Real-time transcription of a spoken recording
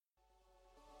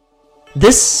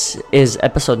This is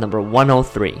episode number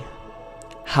 103,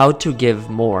 How to Give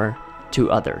More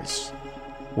to Others,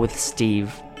 with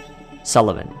Steve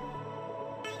Sullivan.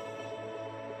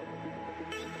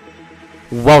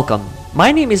 Welcome.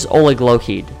 My name is Oleg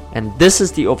Lohid, and this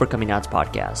is the Overcoming Odds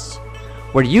podcast,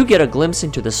 where you get a glimpse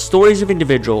into the stories of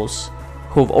individuals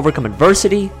who have overcome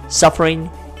adversity, suffering,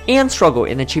 and struggle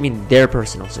in achieving their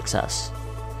personal success.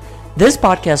 This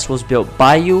podcast was built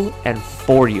by you and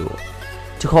for you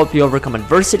to help you overcome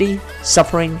adversity,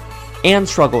 suffering, and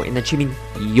struggle in achieving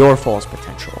your fullest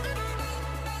potential.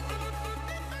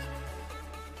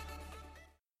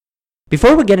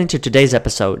 Before we get into today's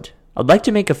episode, I'd like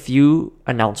to make a few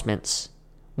announcements.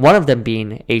 One of them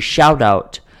being a shout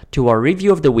out to our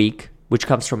review of the week, which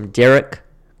comes from Derek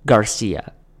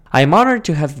Garcia. I am honored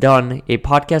to have done a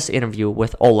podcast interview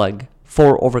with Oleg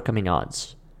for Overcoming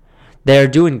Odds. They are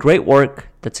doing great work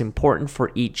that's important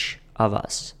for each of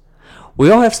us. We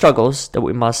all have struggles that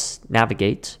we must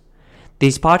navigate.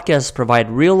 These podcasts provide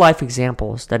real-life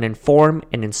examples that inform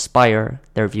and inspire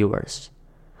their viewers.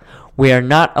 We are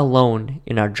not alone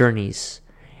in our journeys,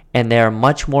 and they are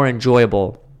much more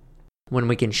enjoyable when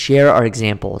we can share our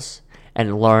examples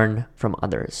and learn from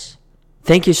others.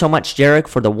 Thank you so much, Derek,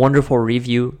 for the wonderful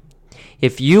review.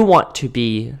 If you want to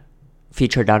be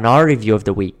featured on our review of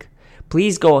the week,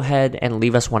 please go ahead and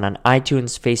leave us one on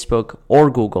iTunes, Facebook, or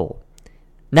Google.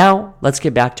 Now, let's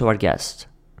get back to our guest.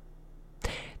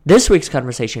 This week's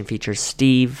conversation features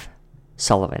Steve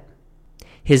Sullivan.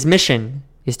 His mission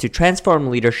is to transform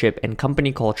leadership and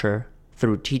company culture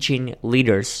through teaching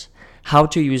leaders how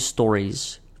to use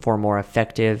stories for more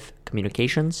effective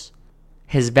communications.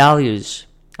 His values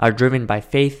are driven by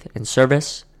faith and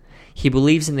service. He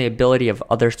believes in the ability of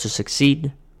others to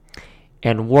succeed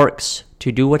and works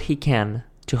to do what he can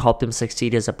to help them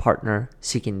succeed as a partner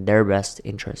seeking their best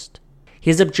interest.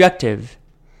 His objective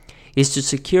is to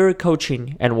secure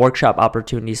coaching and workshop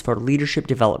opportunities for leadership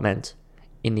development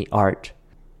in the art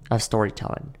of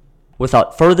storytelling.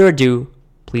 Without further ado,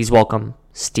 please welcome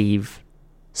Steve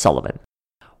Sullivan.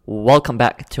 Welcome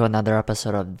back to another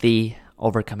episode of the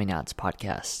Overcoming Odds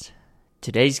podcast.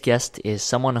 Today's guest is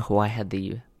someone who I had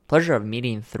the pleasure of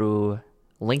meeting through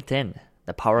LinkedIn,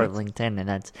 the power of LinkedIn,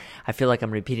 and I feel like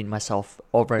I'm repeating myself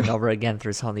over and over again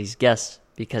through some of these guests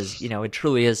because, it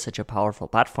truly is such a powerful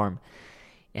platform.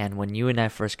 And when you and I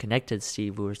first connected,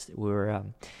 Steve, we were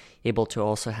able to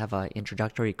also have an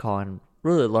introductory call and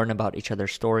really learn about each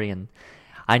other's story. And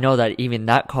I know that even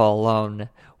that call alone,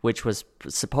 which was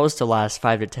supposed to last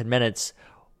 5 to 10 minutes,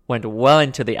 went well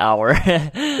into the hour.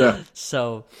 Yeah.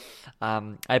 So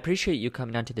I appreciate you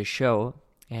coming onto the show,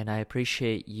 and I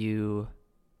appreciate you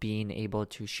being able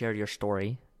to share your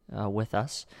story with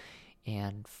us.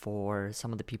 And for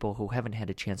some of the people who haven't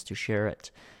had a chance to share it,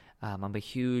 I'm a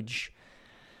huge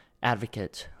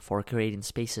advocate for creating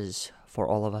spaces for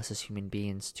all of us as human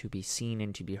beings to be seen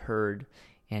and to be heard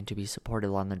and to be supported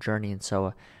along the journey. And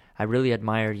so I really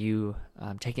admire you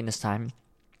taking this time.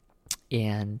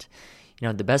 And,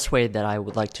 the best way that I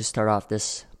would like to start off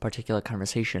this particular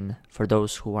conversation for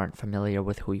those who aren't familiar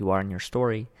with who you are and your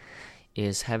story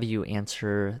is have you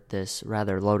answer this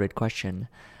rather loaded question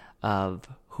of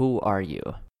who are you?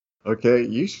 Okay,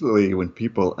 usually when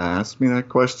people ask me that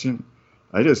question,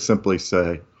 I just simply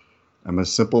say, I'm a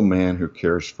simple man who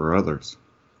cares for others.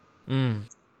 Now,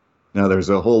 there's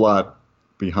a whole lot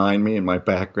behind me, and my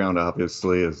background,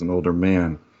 obviously, as an older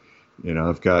man.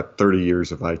 I've got 30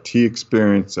 years of IT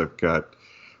experience. I've got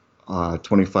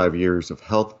 25 years of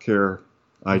healthcare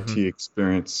IT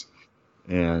experience,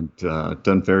 and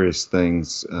done various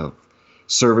things of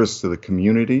service to the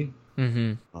community,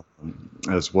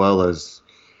 as well as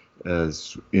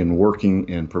in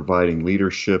working and providing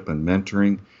leadership and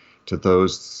mentoring to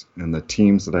those in the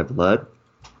teams that I've led.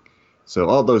 So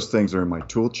all those things are in my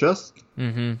tool chest.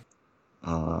 One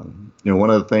of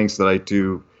the things that I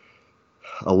do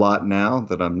a lot now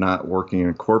that I'm not working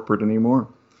in corporate anymore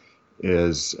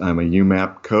is I'm a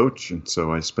UMAP coach, and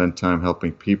so I spend time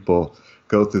helping people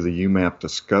go through the UMAP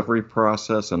discovery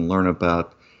process and learn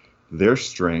about their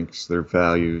strengths, their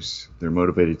values, their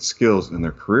motivated skills, and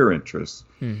their career interests.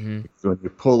 So when you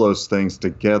pull those things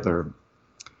together,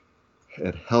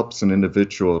 it helps an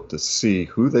individual to see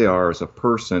who they are as a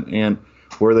person and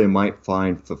where they might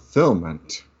find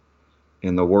fulfillment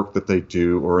in the work that they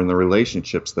do or in the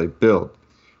relationships they build.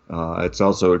 It's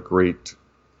also a great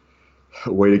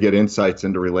way to get insights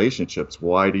into relationships.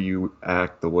 Why do you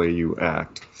act the way you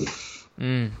act?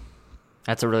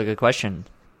 That's a really good question.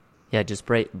 Yeah, just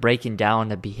breaking down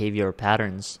the behavior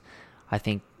patterns. I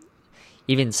think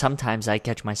even sometimes I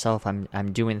catch myself,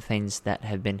 I'm doing things that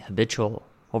have been habitual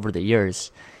over the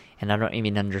years, and I don't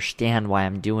even understand why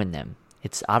I'm doing them.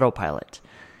 It's autopilot.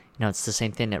 It's the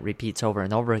same thing that repeats over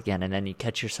and over again, and then you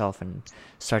catch yourself and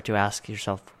start to ask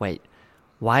yourself, wait,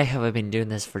 why have I been doing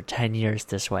this for 10 years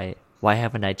this way? Why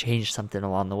haven't I changed something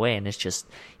along the way? And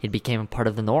it became a part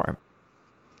of the norm.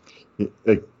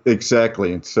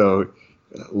 Exactly. And so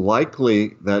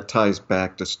likely that ties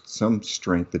back to some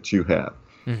strength that you have.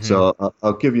 Mm-hmm. So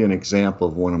I'll give you an example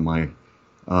of one of my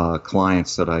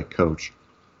clients that I coach.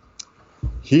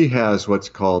 He has what's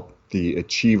called the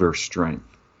achiever strength,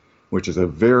 which is a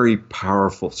very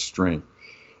powerful strength.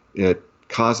 It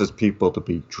causes people to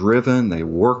be driven. They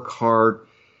work hard.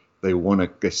 They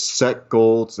want to set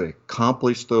goals. They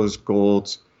accomplish those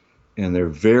goals, and they're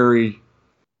very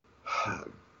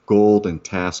goal and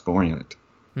task oriented.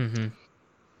 Mm-hmm.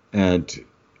 And,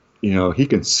 he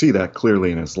can see that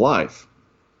clearly in his life.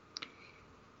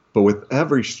 But with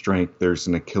every strength, there's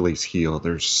an Achilles heel.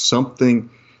 There's something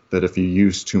that if you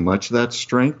use too much of that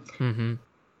strength, mm-hmm.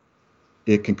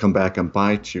 it can come back and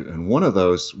bite you. And one of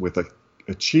those with an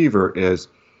achiever is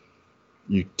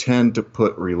you tend to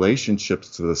put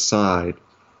relationships to the side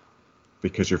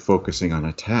because you're focusing on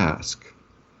a task.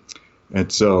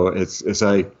 And so as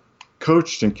I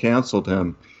coached and counseled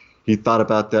him, he thought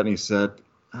about that and he said,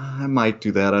 I might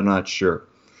do that. I'm not sure.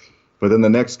 But then the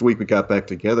next week we got back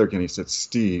together again. He said,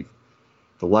 Steve,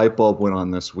 the light bulb went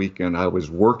on this weekend. I was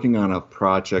working on a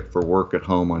project for work at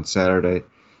home on Saturday,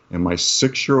 and my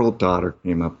 6-year-old daughter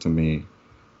came up to me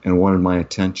and wanted my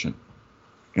attention.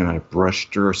 And I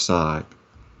brushed her aside.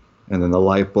 And then the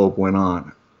light bulb went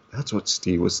on. That's what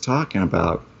Steve was talking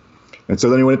about. And so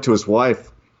then he went to his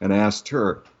wife and asked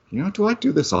her, do I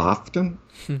do this often?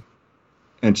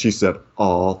 And she said,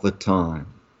 all the time.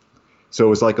 So it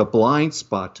was like a blind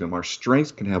spot to him. Our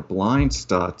strengths can have blind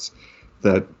spots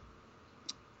that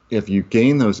if you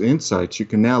gain those insights, you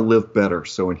can now live better.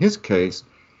 So in his case,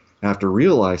 after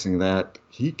realizing that,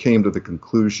 he came to the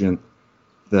conclusion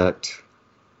that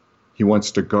he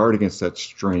wants to guard against that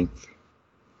strength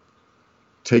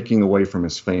taking away from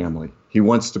his family. He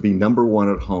wants to be number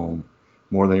one at home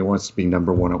more than he wants to be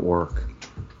number one at work.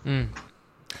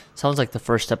 Sounds like the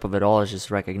first step of it all is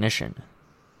just recognition,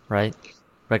 right?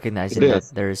 Recognizing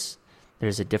that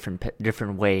there's a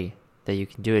different way that you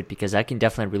can do it, because I can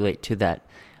definitely relate to that.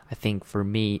 I think for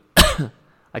me,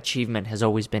 achievement has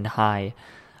always been high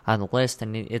on the list,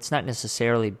 and it's not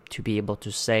necessarily to be able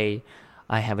to say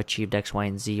I have achieved X, Y,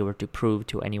 and Z or to prove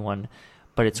to anyone,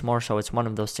 but it's more so it's one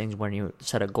of those things when you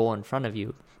set a goal in front of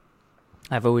you.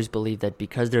 I've always believed that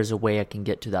because there's a way I can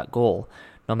get to that goal,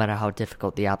 no matter how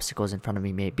difficult the obstacles in front of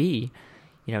me may be,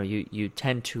 you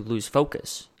tend to lose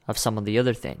focus of some of the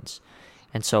other things.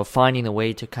 And so finding a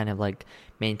way to kind of like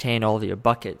maintain all of your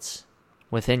buckets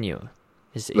within you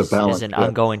is an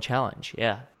ongoing challenge.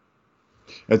 Yeah.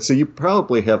 And so you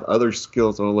probably have other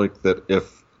skills, Oleg, that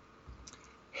if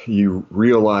you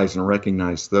realize and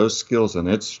recognize those skills and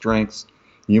its strengths,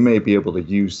 you may be able to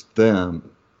use them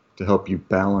to help you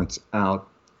balance out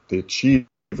the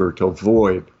achiever to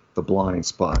avoid the blind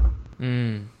spot.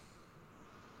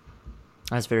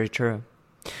 That's very true.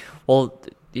 Well,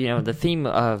 the theme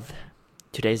of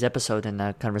today's episode and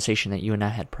the conversation that you and I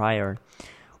had prior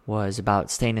was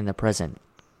about staying in the present.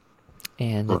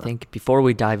 And I think before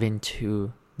we dive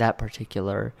into that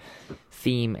particular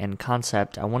theme and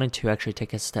concept, I wanted to actually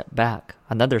take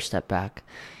another step back,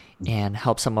 and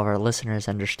help some of our listeners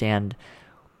understand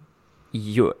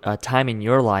a time in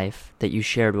your life that you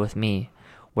shared with me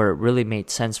where it really made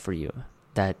sense for you,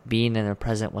 that being in the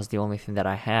present was the only thing that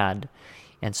I had.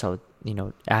 And so,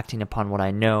 acting upon what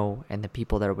I know and the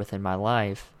people that are within my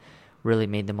life really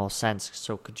made the most sense.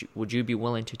 So would you be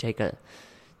willing to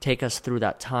take us through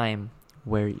that time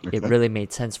where it really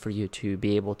made sense for you to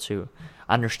be able to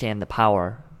understand the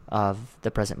power of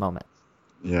the present moment?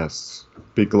 Yes,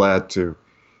 be glad to.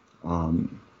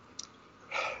 When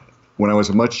I was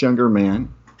a much younger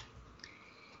man,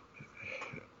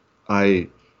 I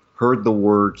heard the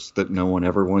words that no one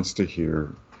ever wants to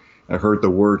hear. I heard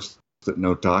the words that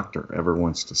no doctor ever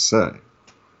wants to say.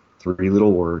 3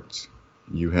 little words: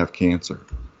 you have cancer.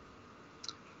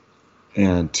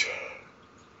 And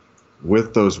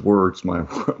with those words,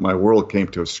 my world came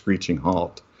to a screeching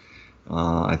halt.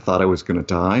 I thought I was going to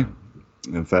die.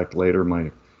 In fact, later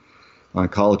my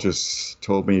oncologist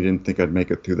told me he didn't think I'd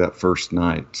make it through that first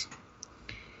night.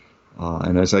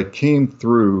 And as I came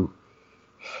through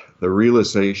the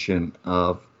realization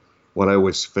of what I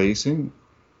was facing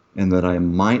and that I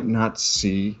might not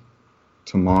see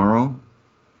tomorrow,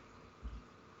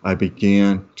 I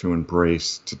began to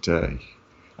embrace today.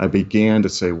 I began to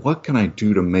say, what can I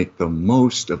do to make the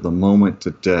most of the moment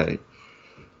today?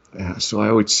 So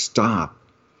I would stop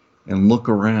and look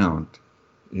around,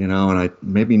 and I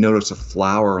maybe notice a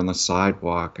flower on the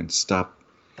sidewalk and stop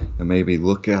and maybe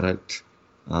look at it,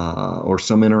 or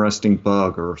some interesting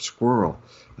bug or a squirrel.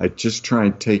 I just try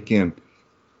and take in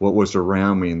what was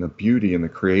around me and the beauty and the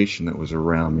creation that was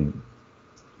around me.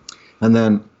 And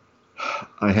then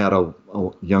I had a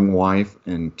young wife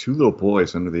and two little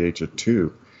boys under the age of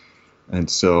 2. And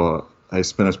so I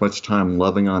spent as much time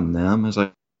loving on them as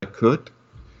I could.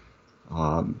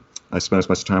 I spent as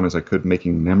much time as I could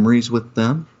making memories with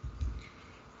them.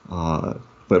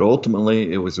 But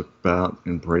ultimately, it was about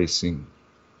embracing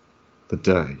the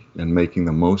day and making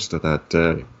the most of that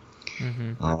day.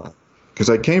 Because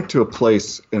I came to a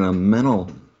place in a mental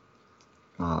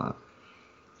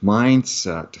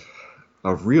mindset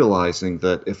of realizing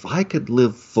that if I could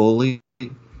live fully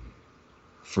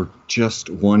for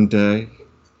just one day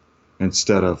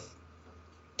instead of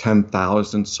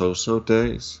 10,000 so-so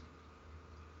days,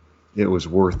 it was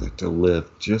worth it to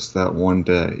live just that one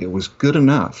day. It was good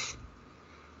enough.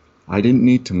 I didn't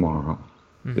need tomorrow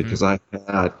because I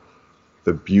had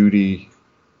the beauty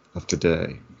of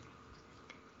today.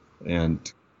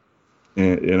 And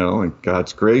in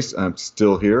God's grace, I'm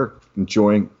still here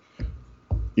enjoying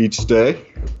each day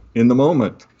in the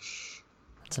moment.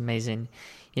 That's amazing.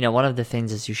 One of the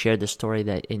things as you shared the story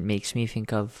that it makes me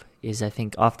think of is I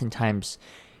think oftentimes,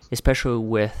 especially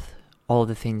with all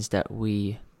the things that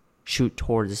we shoot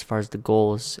towards as far as the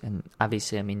goals, and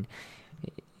obviously, I mean,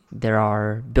 there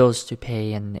are bills to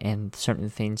pay and certain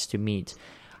things to meet.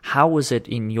 How was it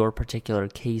in your particular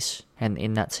case and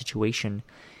in that situation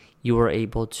you were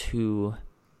able to,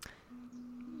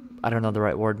 I don't know the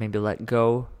right word, maybe let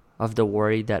go of the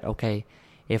worry that, okay,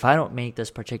 if I don't make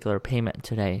this particular payment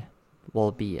today,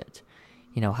 well, be it.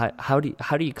 How do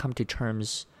you come to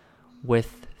terms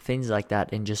with things like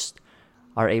that and just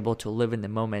are able to live in the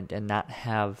moment and not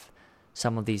have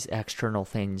some of these external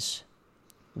things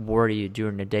worry you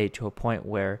during the day to a point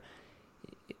where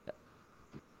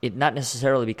it not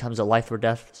necessarily becomes a life or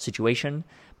death situation,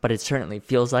 but it certainly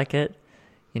feels like it.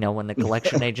 When the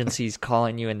collection agency's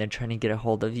calling you and they're trying to get a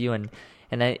hold of you,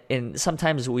 and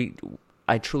sometimes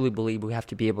I truly believe we have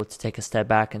to be able to take a step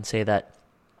back and say that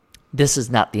this is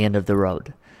not the end of the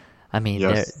road. I mean,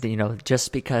 yes.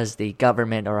 Just because the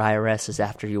government or IRS is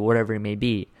after you, whatever it may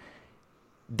be,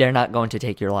 they're not going to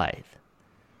take your life.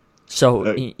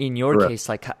 So in your correct. Case,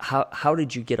 like how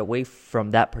did you get away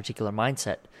from that particular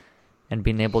mindset and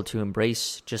being able to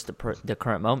embrace just the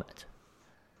current moment?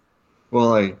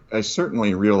 Well, I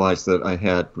certainly realized that I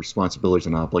had responsibilities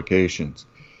and obligations.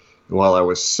 While I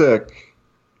was sick,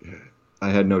 I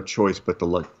had no choice but to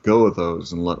let go of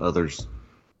those and let others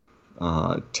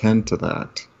tend to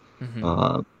that.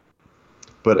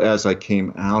 But as I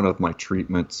came out of my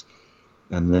treatments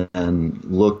and then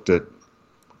looked at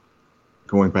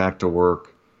going back to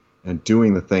work and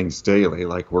doing the things daily,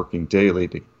 like working daily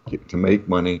to make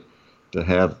money, to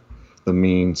have the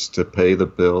means to pay the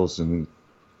bills and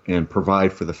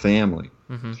provide for the family.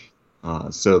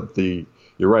 So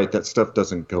you're right, that stuff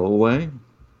doesn't go away.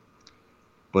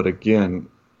 But again,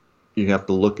 you have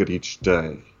to look at each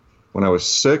day. When I was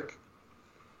sick,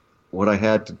 what I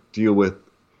had to deal with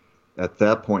at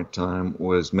that point in time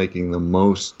was making the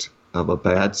most of a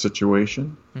bad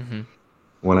situation.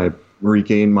 When I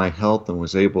regained my health and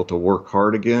was able to work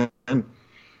hard again,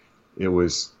 it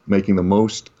was making the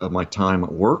most of my time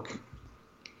at work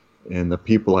and the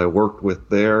people I worked with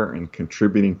there and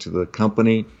contributing to the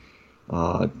company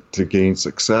to gain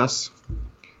success.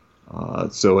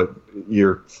 So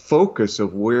your focus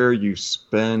of where you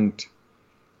spend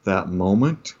that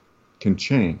moment can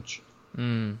change.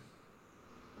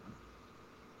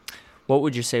 What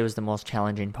would you say was the most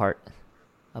challenging part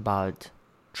about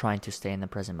trying to stay in the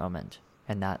present moment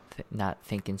and not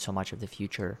thinking so much of the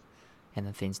future and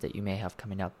the things that you may have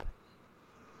coming up?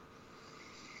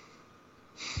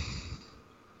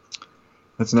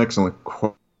 That's an excellent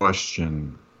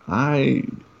question. I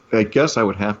guess I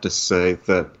would have to say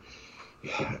that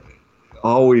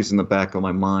always in the back of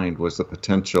my mind was the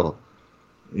potential,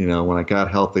 when I got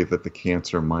healthy, that the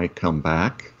cancer might come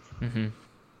back.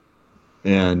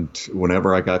 And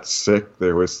whenever I got sick,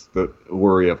 there was the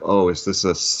worry of, is this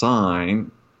a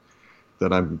sign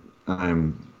that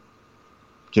I'm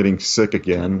getting sick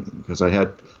again? Because I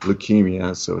had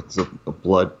leukemia, so it's a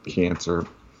blood cancer,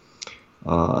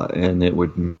 and it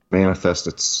would manifest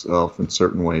itself in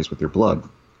certain ways with your blood.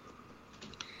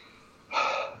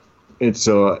 And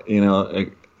so,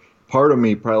 part of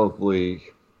me probably,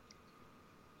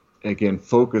 again,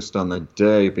 focused on the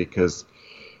day because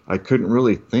I couldn't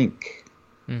really think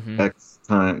X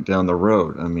time down the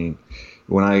road. I mean,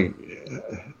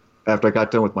 after I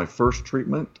got done with my first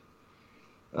treatment,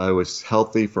 I was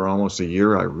healthy for almost a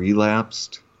year. I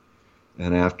relapsed.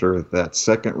 And after that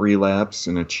second relapse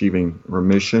and achieving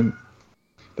remission,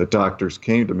 the doctors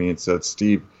came to me and said,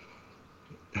 Steve,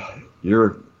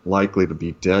 you're likely to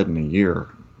be dead in a year.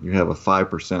 You have a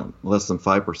 5%, less than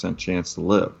 5% chance to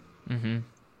live. Mm-hmm.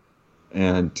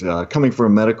 And coming from a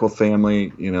medical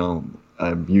family,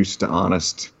 I'm used to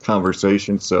honest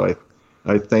conversations. So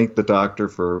I thank the doctor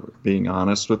for being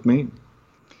honest with me.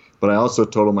 But I also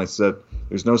told him, I said,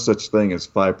 there's no such thing as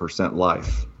 5%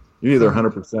 life. You're either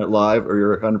 100% live or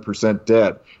you're 100%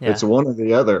 dead. Yeah. It's one or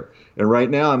the other. And right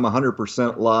now I'm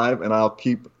 100% live, and I'll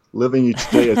keep living each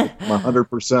day as if I'm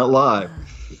 100% live.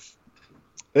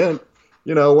 And,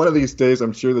 one of these days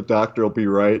I'm sure the doctor will be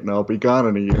right and I'll be gone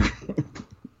in a year.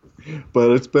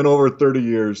 But it's been over 30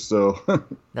 years, so.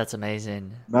 That's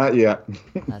amazing. Not yet.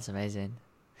 That's amazing.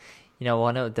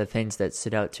 One of the things that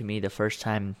stood out to me the first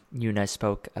time you and I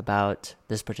spoke about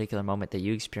this particular moment that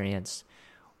you experienced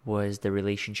was the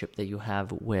relationship that you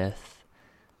have with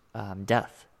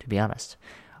death, to be honest.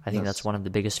 I think that's one of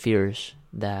the biggest fears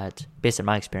that, based on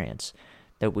my experience,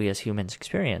 that we as humans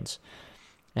experience,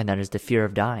 and that is the fear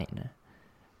of dying.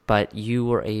 But you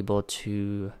were able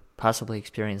to possibly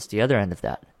experience the other end of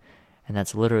that, and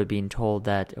that's literally being told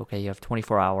that, okay, you have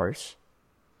 24 hours,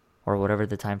 or whatever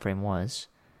the time frame was,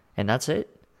 and that's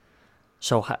it.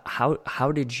 So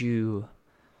how did you,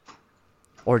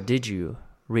 or did you,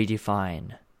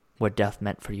 redefine what death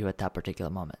meant for you at that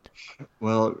particular moment?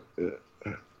 Well,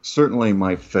 certainly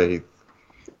my faith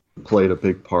played a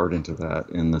big part into that,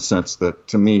 in the sense that,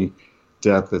 to me,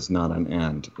 death is not an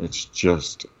end. It's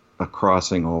just a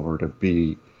crossing over to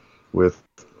be with,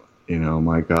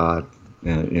 my God.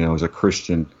 And, as a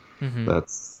Christian, mm-hmm.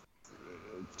 that's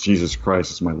Jesus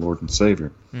Christ is my Lord and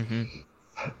Savior. Mm-hmm.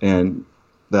 And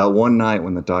that one night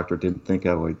when the doctor didn't think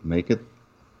I would make it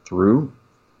through,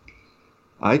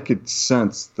 I could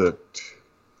sense that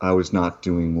I was not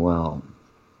doing well.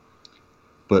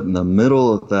 But in the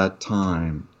middle of that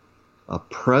time, a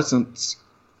presence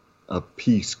of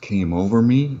peace came over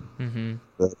me mm-hmm.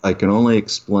 that I can only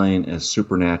explain as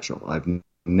supernatural. I've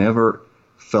never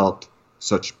felt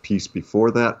such peace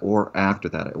before that or after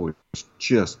that. It was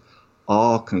just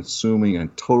all-consuming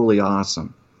and totally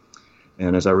awesome.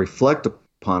 And as I reflect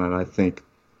upon it, I think,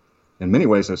 in many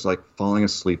ways, it's like falling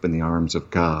asleep in the arms of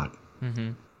God.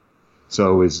 Mm-hmm. So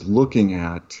I was looking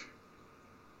at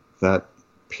that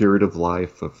period of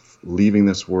life of leaving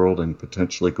this world and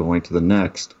potentially going to the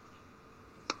next.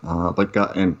 But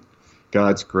God, and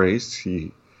God's grace,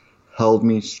 He held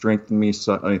me, strengthened me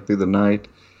through the night,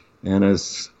 and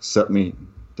has set me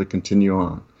to continue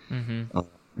on. Mm-hmm.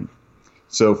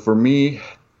 So for me,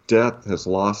 death has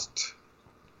lost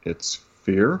its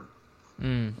fear.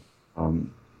 Mm.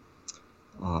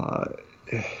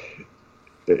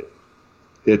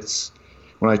 It's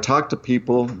when I talk to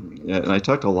people, and I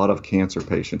talk to a lot of cancer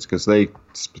patients, because they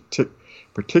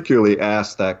particularly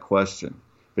ask that question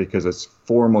because it's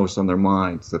foremost on their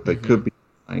minds that they mm-hmm. could be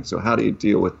dying. So how do you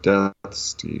deal with death,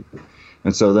 Steve?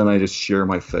 And so then I just share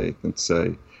my faith and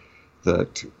say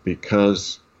that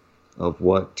because of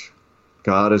what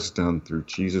God has done through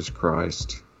Jesus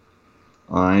Christ,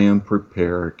 I am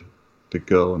prepared to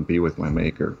go and be with my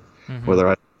Maker. Mm-hmm.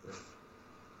 Whether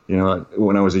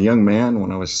when I was a young man,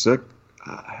 when I was sick,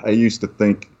 I used to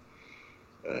think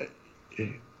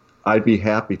I'd be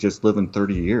happy just living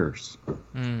 30 years,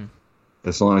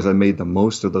 as long as I made the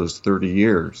most of those 30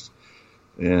 years.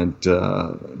 And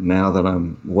now that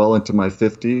I'm well into my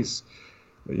 50s,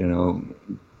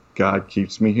 God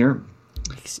keeps me here.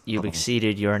 You've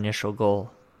exceeded your initial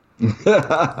goal.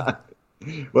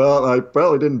 Well, I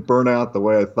probably didn't burn out the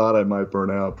way I thought I might burn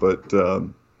out, but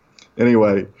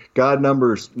anyway, God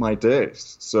numbers my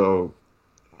days. So,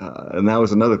 and that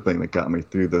was another thing that got me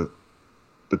through the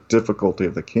difficulty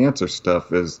of the cancer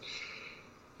stuff. Is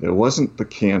it wasn't the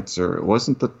cancer, it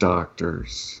wasn't the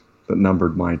doctors that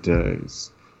numbered my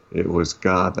days. It was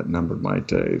God that numbered my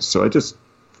days. So I just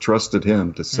trusted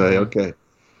Him to say, mm-hmm. okay,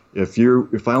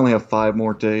 if I only have 5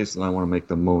 more days, then I want to make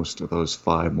the most of those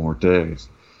 5 more days.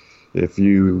 If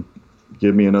you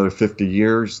give me another 50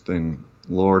 years, then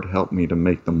Lord, help me to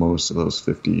make the most of those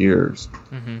 50 years.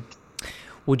 Mm-hmm.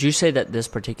 Would you say that this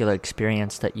particular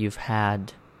experience that you've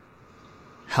had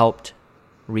helped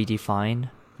redefine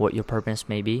what your purpose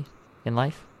may be in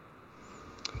life?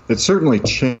 It certainly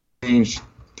changed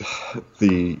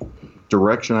the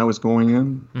direction I was going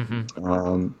in.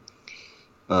 Mm-hmm.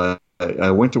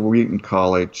 I went to Wheaton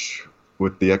College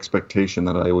with the expectation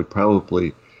that I would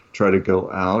probably try to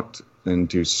go out and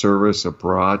do service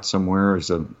abroad somewhere as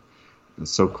a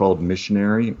so-called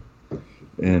missionary.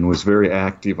 and was very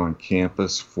active on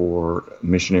campus for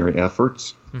missionary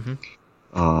efforts. Mm-hmm.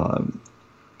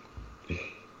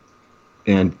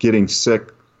 And getting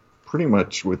sick pretty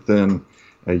much within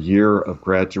a year of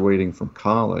graduating from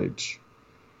college,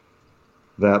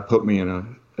 that put me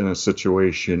in a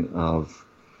situation of,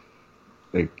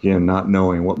 again, not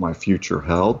knowing what my future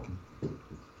held.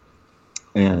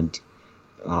 And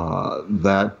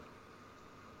that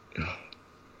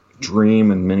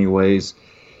dream in many ways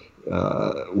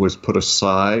was put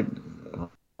aside.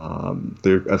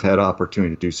 I've had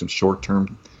opportunity to do some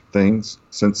short-term things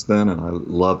since then, and I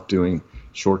love doing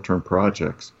short-term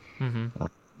projects. Mm-hmm.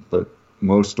 But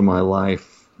most of my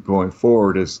life going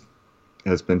forward has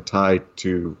been tied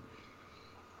to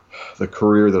the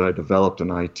career that I developed in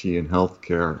IT and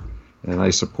healthcare, and I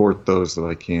support those that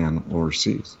I can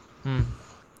overseas.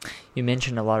 You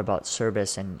mentioned a lot about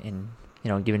service and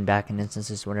giving back in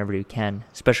instances whenever you can,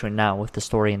 especially now with the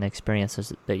story and the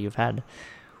experiences that you've had.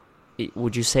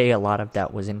 Would you say a lot of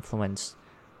that was influenced?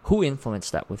 Who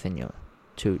influenced that within you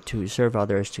to serve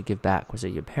others, to give back? Was it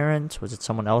your parents? Was it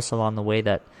someone else along the way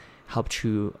that helped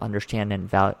you understand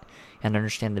and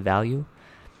understand the value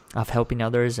of helping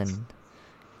others and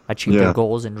achieve their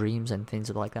goals and dreams and things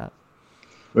like that?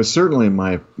 Well, certainly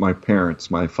my parents.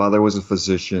 My father was a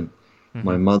physician. Mm-hmm.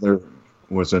 My mother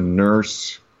was a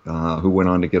nurse who went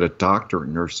on to get a doctorate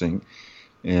in nursing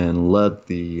and led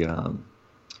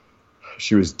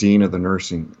she was dean of the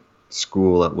nursing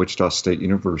school at Wichita State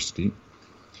University.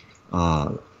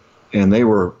 And they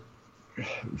were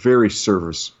very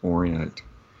service-oriented.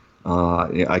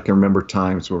 I can remember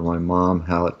times where my mom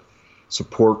had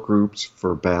support groups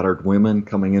for battered women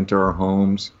coming into our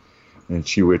homes, and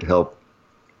she would help,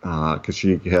 because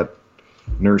she had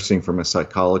nursing from a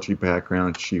psychology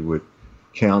background. She would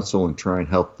counsel and try and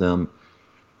help them,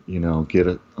 get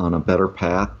it on a better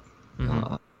path,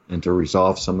 mm-hmm. And to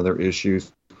resolve some of their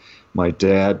issues. My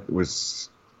dad was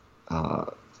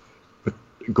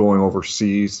going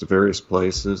overseas to various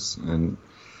places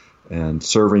and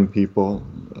serving people.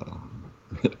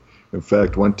 In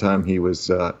fact, one time he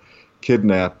was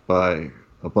kidnapped by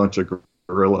a bunch of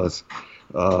guerrillas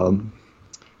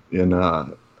in I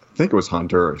think it was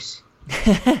Honduras,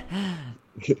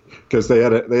 because they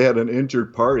had an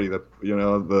injured party that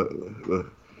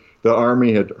the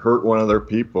army had hurt one of their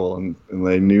people, and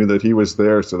they knew that he was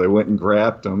there, so they went and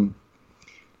grabbed him,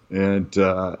 and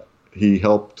he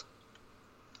helped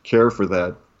care for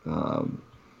that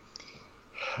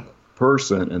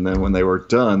person. And then when they were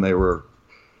done, they were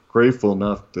grateful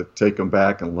enough to take him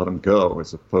back and let him go,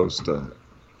 as opposed to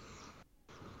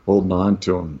holding on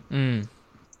to him.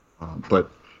 But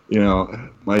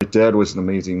my dad was an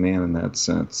amazing man in that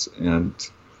sense, and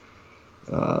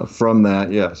from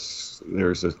that, yes,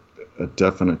 there's a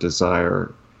definite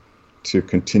desire to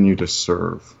continue to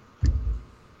serve.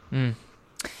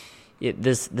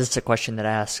 This is a question that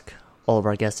I ask all of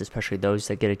our guests, especially those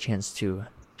that get a chance to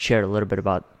share a little bit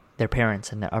about their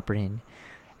parents and their upbringing,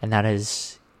 and that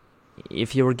is,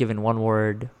 if you were given one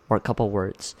word or a couple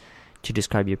words to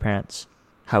describe your parents,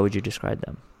 how would you describe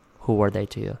them? Who were they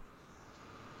to you?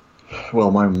 Well,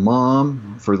 my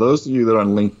mom, for those of you that are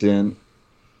on LinkedIn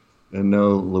and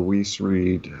know Louise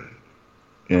Reed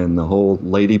and the whole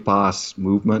lady boss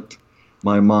movement,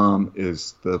 my mom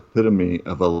is the epitome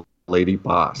of a lady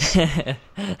boss.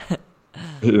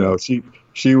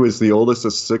 She was the oldest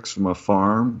of 6 from a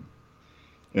farm,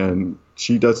 and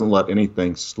she doesn't let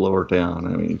anything slow her down.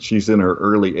 I mean, she's in her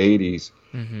early 80s,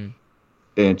 mm-hmm.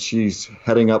 and she's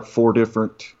heading up 4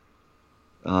 different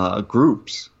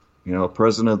groups.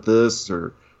 President of this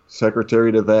or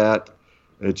secretary to that,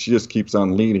 and she just keeps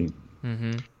on leading.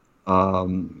 Mm-hmm.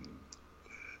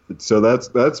 So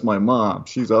that's my mom.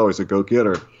 She's always a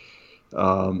go-getter.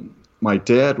 My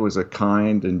dad was a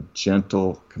kind and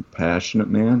gentle, compassionate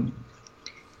man.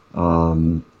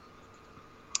 And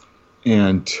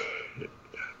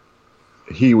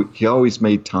he always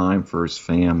made time for his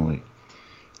family.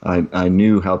 I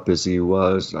knew how busy he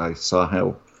was. I saw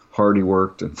how hard he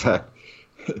worked. In fact,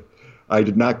 I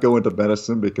did not go into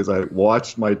medicine because I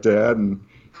watched my dad and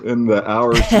in the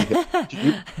hours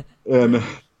and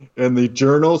the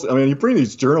journals. I mean, you bring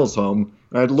these journals home,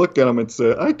 and I'd look at them and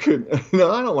say, I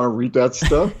don't want to read that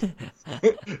stuff.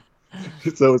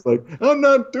 So it's like, I'm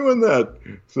not doing that.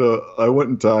 So I went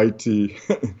into IT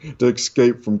to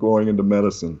escape from going into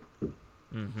medicine.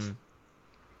 Mm-hmm.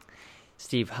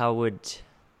 Steve, how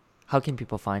can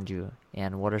people find you,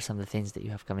 and what are some of the things that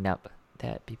you have coming up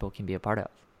that people can be a part of?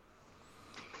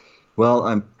 Well,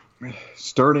 I'm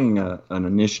starting an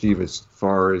initiative as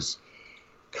far as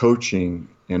coaching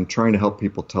and trying to help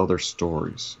people tell their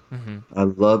stories. Mm-hmm. I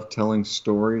love telling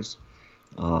stories.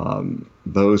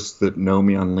 Those that know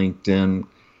me on LinkedIn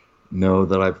know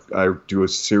that I do a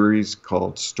series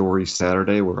called Story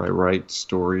Saturday where I write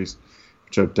stories,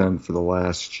 which I've done for the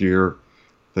last year,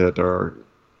 that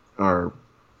are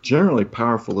generally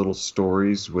powerful little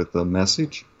stories with a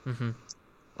message. Mm-hmm.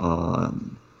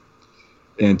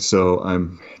 And so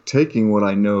I'm taking what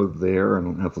I know there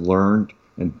and have learned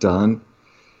and done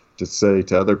to say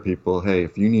to other people, hey,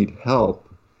 if you need help,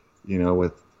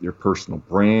 with your personal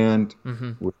brand,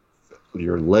 Mm-hmm. with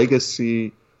your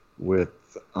legacy, with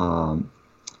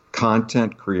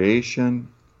content creation,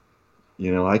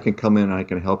 I can come in and I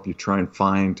can help you try and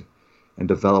find and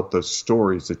develop those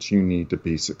stories that you need to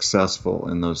be successful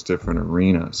in those different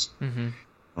arenas.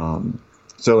 Mm-hmm.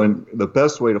 So the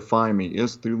best way to find me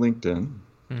is through LinkedIn.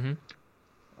 Mm-hmm.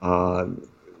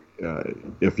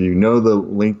 If you know the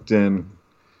LinkedIn,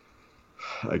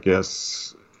 I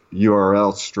guess,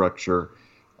 URL structure,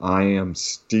 I am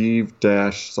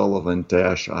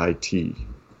Steve-Sullivan-IT.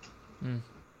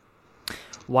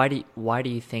 Why do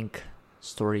you think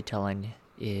storytelling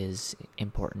is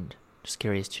important? Just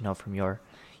curious to know from your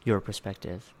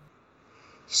perspective.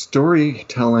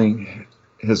 Storytelling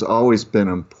has always been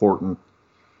important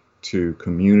to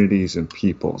communities and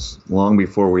peoples, long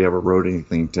before we ever wrote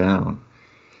anything down.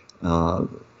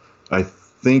 I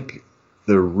think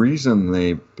the reason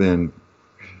they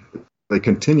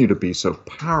continue to be so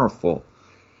powerful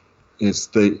is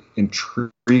they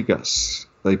intrigue us.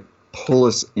 They pull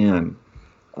us in.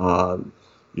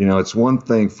 It's one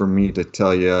thing for me to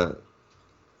tell you,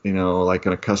 like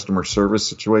in a customer service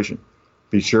situation,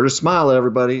 be sure to smile,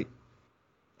 everybody.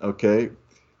 Okay.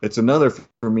 It's another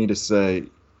for me to say,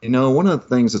 one of the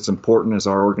things that's important as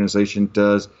our organization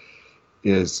does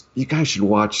is you guys should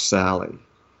watch Sally.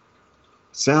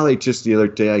 Sally, just the other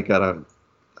day, I got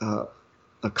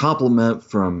a compliment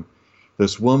from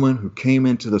this woman who came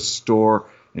into the store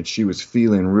and she was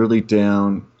feeling really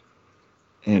down,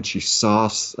 and she saw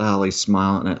Sally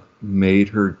smile and it made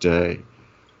her day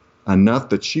enough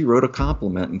that she wrote a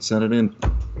compliment and sent it in.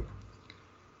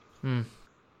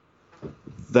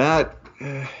 That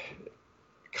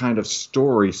kind of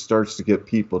story starts to get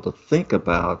people to think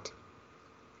about,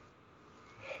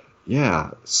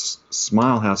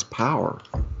 smile has power.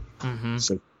 Mm-hmm.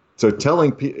 So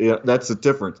telling people, that's the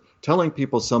difference. Telling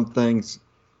people some things,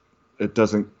 it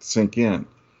doesn't sink in.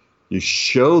 You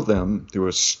show them through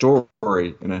a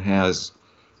story, and it has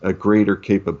a greater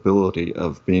capability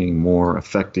of being more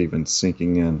effective and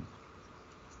sinking in.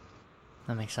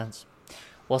 That makes sense.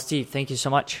 Well, Steve, thank you so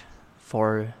much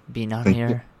for being on Thank here,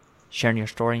 you. sharing your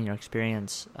story and your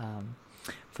experience.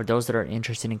 For those that are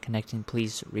interested in connecting,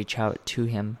 please reach out to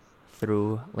him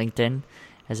through LinkedIn,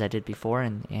 as I did before,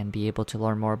 and be able to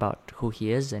learn more about who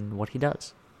he is and what he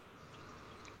does.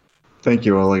 Thank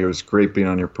you, Ollie. It was great being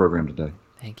on your program today.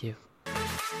 Thank you.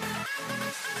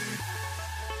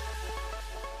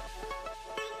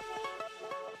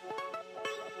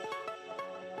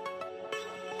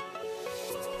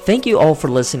 Thank you all for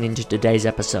listening to today's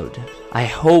episode. I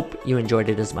hope you enjoyed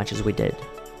it as much as we did.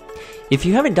 If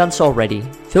you haven't done so already,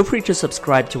 feel free to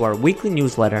subscribe to our weekly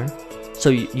newsletter so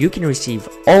you can receive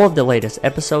all of the latest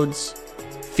episodes,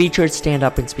 featured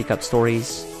stand-up and speak-up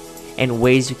stories, and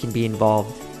ways you can be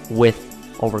involved with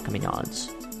overcoming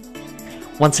odds.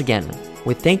 Once again,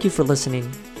 we thank you for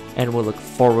listening, and we'll look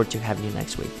forward to having you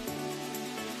next week.